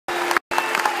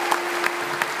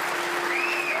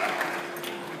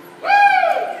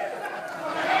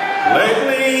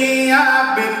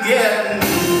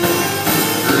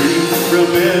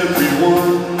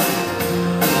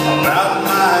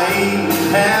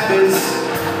habits,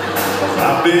 'cause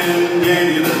I've been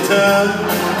gaining a ton.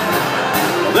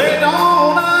 They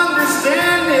don't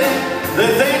understand it. They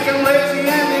think I'm lazy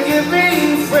and they give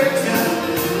me friction.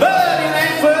 But it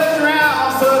ain't put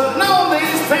around putting all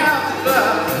these pounds of the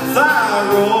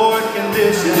thyroid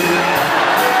condition.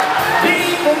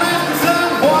 People ask me, son,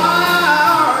 why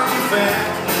are you fat?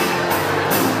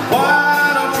 Why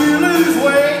don't you lose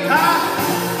weight, huh?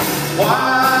 Why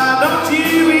don't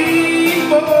you eat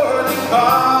more than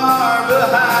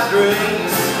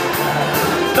carbohydrates?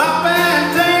 Stop and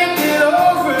think it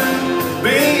over.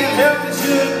 Being healthy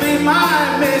should be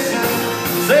my mission.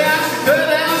 Say I should cut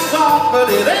down salt, but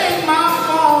it ain't my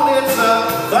fault. It's a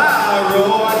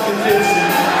thyroid condition.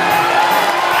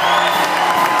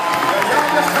 Y'all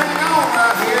just hang on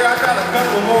right here. I got a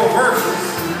couple more verses.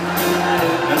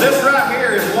 And this right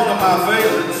here is one of my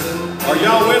favorites. Are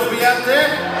y'all with me out there?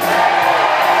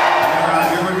 All right,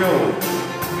 here we go.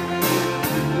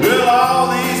 Will all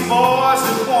these boys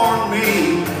have warned me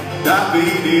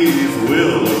diabetes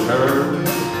will occur?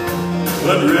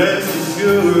 But rest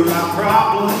assured my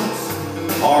problems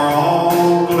are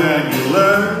all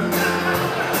glandular.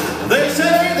 They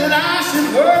say that I should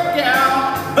work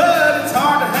out, but it's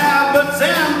hard to have but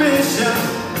ambition.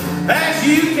 As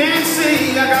you can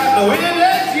see, I got no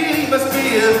energy, must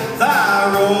be a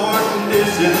thyroid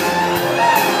condition.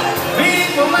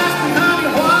 People ask me, honey,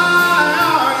 why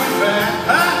are you fat?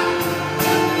 Huh?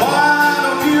 Why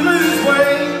don't you lose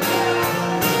weight?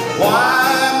 Why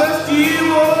must you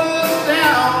wolf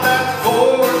down that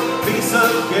 4-piece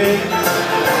of cake?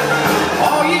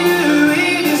 All you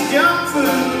eat is junk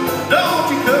food. Don't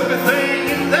you cook a thing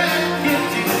in that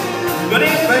kitchen? But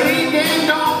if they eat ding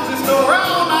dongs in store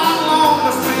all night long,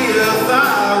 must be a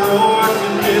thyroid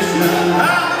condition.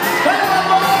 Huh? Hey, my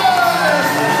boys!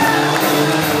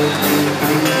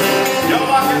 Y'all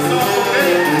like this song,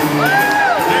 okay?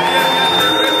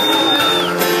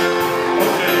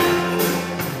 Okay.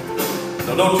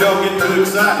 So don't y'all get too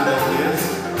excited about this.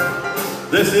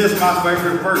 This is my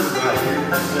favorite verse right here.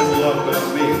 It says a lot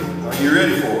about me. Are you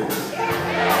ready for it?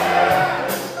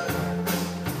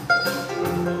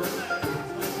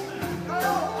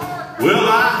 Well,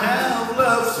 I have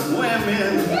loved some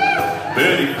women,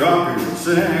 Betty Crocker and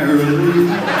Sarah Lee.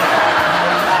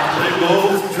 They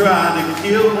both tried to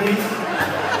kill me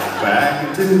back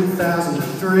in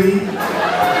 2003.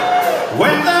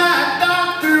 When that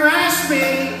doctor asked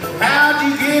me, how'd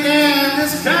you get in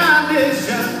this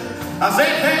condition? I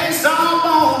said, hey,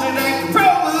 sawbones, it ain't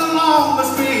probably long,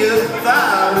 must be a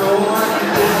thyroid